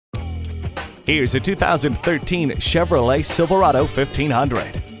Here's a 2013 Chevrolet Silverado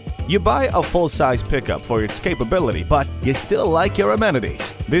 1500. You buy a full-size pickup for its capability, but you still like your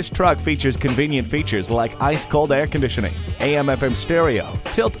amenities. This truck features convenient features like ice-cold air conditioning, AM/FM stereo,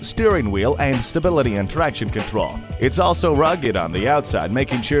 tilt steering wheel, and stability and traction control. It's also rugged on the outside,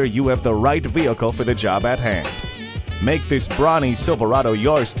 making sure you have the right vehicle for the job at hand. Make this brawny Silverado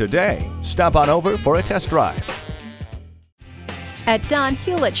yours today. Stop on over for a test drive. At Don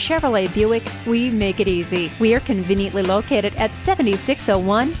Hewlett Chevrolet Buick, we make it easy. We are conveniently located at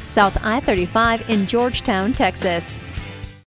 7601 South I-35 in Georgetown, Texas.